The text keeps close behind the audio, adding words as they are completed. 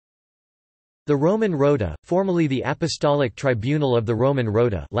The Roman Rota, formerly the Apostolic Tribunal of the Roman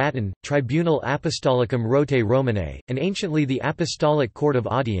Rota, Latin, Tribunal Apostolicum Rotae Romanae, and anciently the Apostolic Court of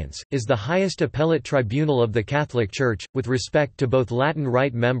Audience, is the highest appellate tribunal of the Catholic Church, with respect to both Latin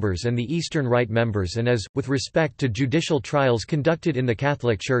Rite members and the Eastern Rite members, and is, with respect to judicial trials conducted in the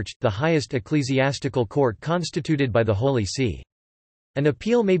Catholic Church, the highest ecclesiastical court constituted by the Holy See. An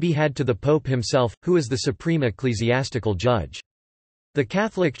appeal may be had to the Pope himself, who is the supreme ecclesiastical judge. The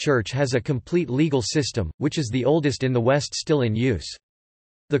Catholic Church has a complete legal system, which is the oldest in the West still in use.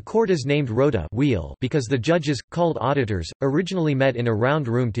 The court is named Rota wheel because the judges, called auditors, originally met in a round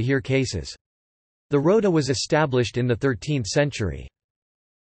room to hear cases. The Rota was established in the 13th century.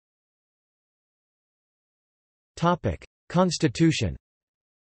 Constitution.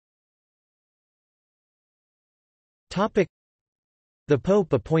 The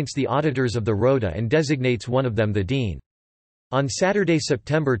Pope appoints the auditors of the Rota and designates one of them the dean. On Saturday,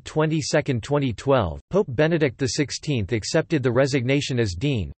 September 22, 2012, Pope Benedict XVI accepted the resignation as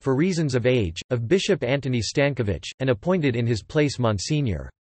dean, for reasons of age, of Bishop Antony Stankovic, and appointed in his place Monsignor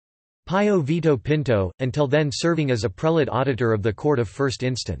Pio Vito Pinto, until then serving as a prelate auditor of the Court of First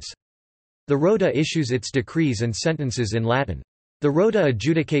Instance. The Rota issues its decrees and sentences in Latin. The Rota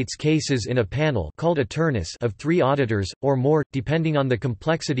adjudicates cases in a panel called a turnus of 3 auditors, or more, depending on the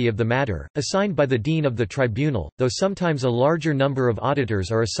complexity of the matter, assigned by the dean of the tribunal, though sometimes a larger number of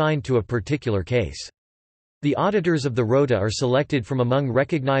auditors are assigned to a particular case. The auditors of the Rota are selected from among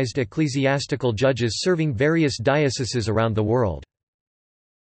recognized ecclesiastical judges serving various dioceses around the world.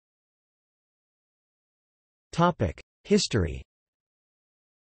 History.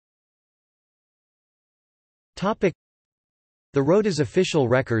 The Rota's official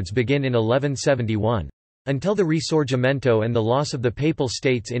records begin in 1171. Until the Risorgimento and the loss of the Papal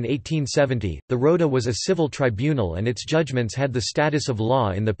States in 1870, the Rota was a civil tribunal and its judgments had the status of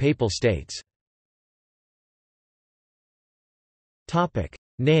law in the Papal States.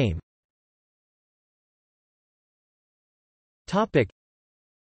 Name.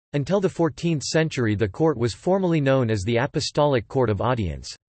 Until the 14th century the court was formally known as the Apostolic Court of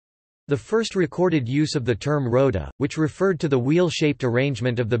Audience. The first recorded use of the term rota, which referred to the wheel-shaped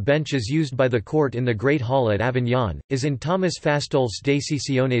arrangement of the benches used by the court in the Great Hall at Avignon, is in Thomas Fastolf's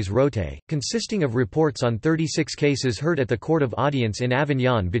Decisiones Rotae, consisting of reports on 36 cases heard at the Court of Audience in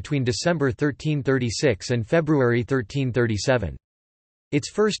Avignon between December 1336 and February 1337. Its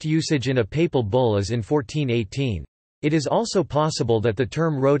first usage in a papal bull is in 1418. It is also possible that the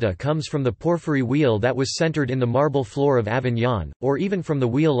term rota comes from the porphyry wheel that was centered in the marble floor of Avignon, or even from the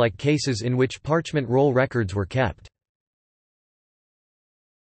wheel-like cases in which parchment roll records were kept.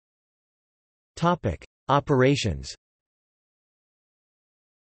 Operations.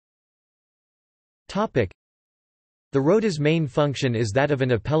 The Rota's main function is that of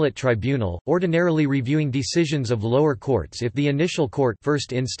an appellate tribunal, ordinarily reviewing decisions of lower courts if the initial court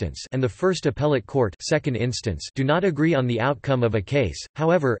first instance and the first appellate court second instance do not agree on the outcome of a case.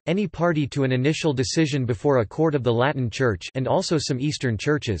 However, any party to an initial decision before a court of the Latin Church and also some Eastern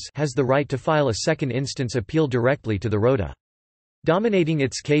churches has the right to file a second instance appeal directly to the Rota. Dominating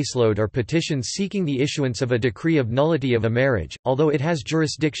its caseload are petitions seeking the issuance of a decree of nullity of a marriage, although it has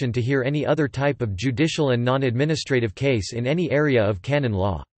jurisdiction to hear any other type of judicial and non-administrative case in any area of canon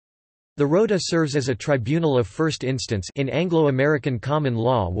law. The Rota serves as a tribunal of first instance in Anglo-American common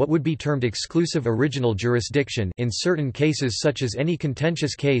law, what would be termed exclusive original jurisdiction in certain cases, such as any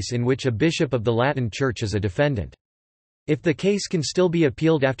contentious case in which a bishop of the Latin Church is a defendant. If the case can still be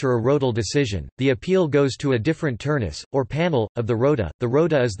appealed after a Rotal decision, the appeal goes to a different turnus, or panel, of the Rota. The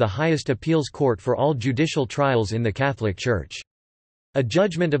Rota is the highest appeals court for all judicial trials in the Catholic Church. A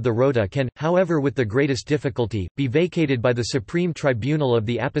judgment of the Rota can, however with the greatest difficulty, be vacated by the Supreme Tribunal of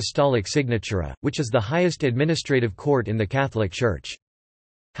the Apostolic Signatura, which is the highest administrative court in the Catholic Church.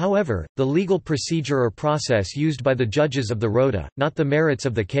 However, the legal procedure or process used by the judges of the Rota, not the merits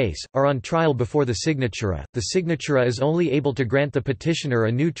of the case, are on trial before the Signatura. The Signatura is only able to grant the petitioner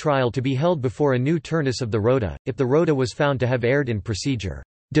a new trial to be held before a new turnus of the Rota, if the Rota was found to have erred in procedure.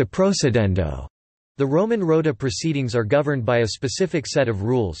 De procedendo. The Roman Rota proceedings are governed by a specific set of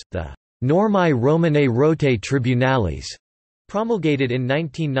rules, the Normae Romanae Rotae Tribunalis, promulgated in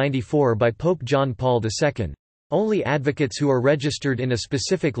 1994 by Pope John Paul II. Only advocates who are registered in a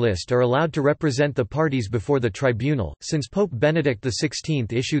specific list are allowed to represent the parties before the tribunal. Since Pope Benedict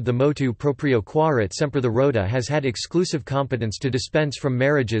XVI issued the motu proprio Quaerit semper, the Rota has had exclusive competence to dispense from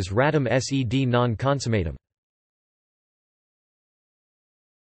marriages ratum sed non consummatum.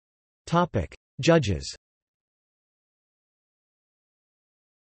 Judges.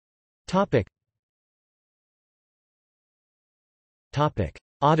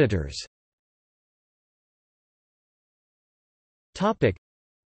 Auditors.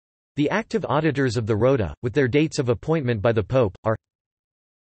 The active auditors of the Rota, with their dates of appointment by the Pope, are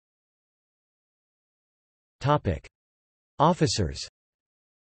Officers.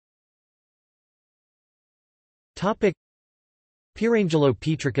 Pierangelo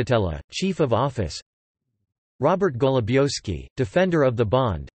Pietracatella, Chief of Office. Robert Golubiowski, Defender of the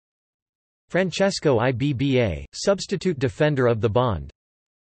Bond. Francesco Ibba, Substitute Defender of the Bond.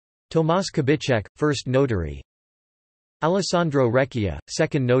 Tomas Kubitschek, First Notary. Alessandro Recchia,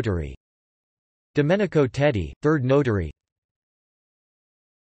 Second Notary. Domenico Teddy, Third Notary.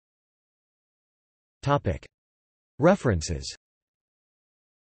 References.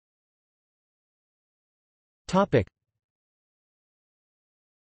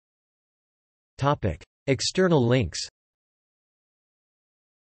 External links.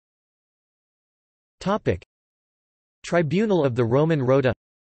 Tribunal of the Roman Rota.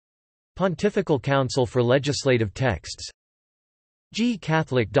 Pontifical Council for Legislative Texts.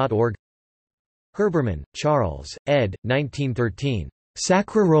 gcatholic.org. Herbermann, Charles, ed. 1913.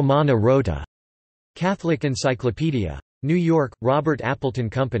 Sacra Romana Rota. Catholic Encyclopedia. New York, Robert Appleton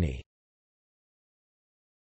Company.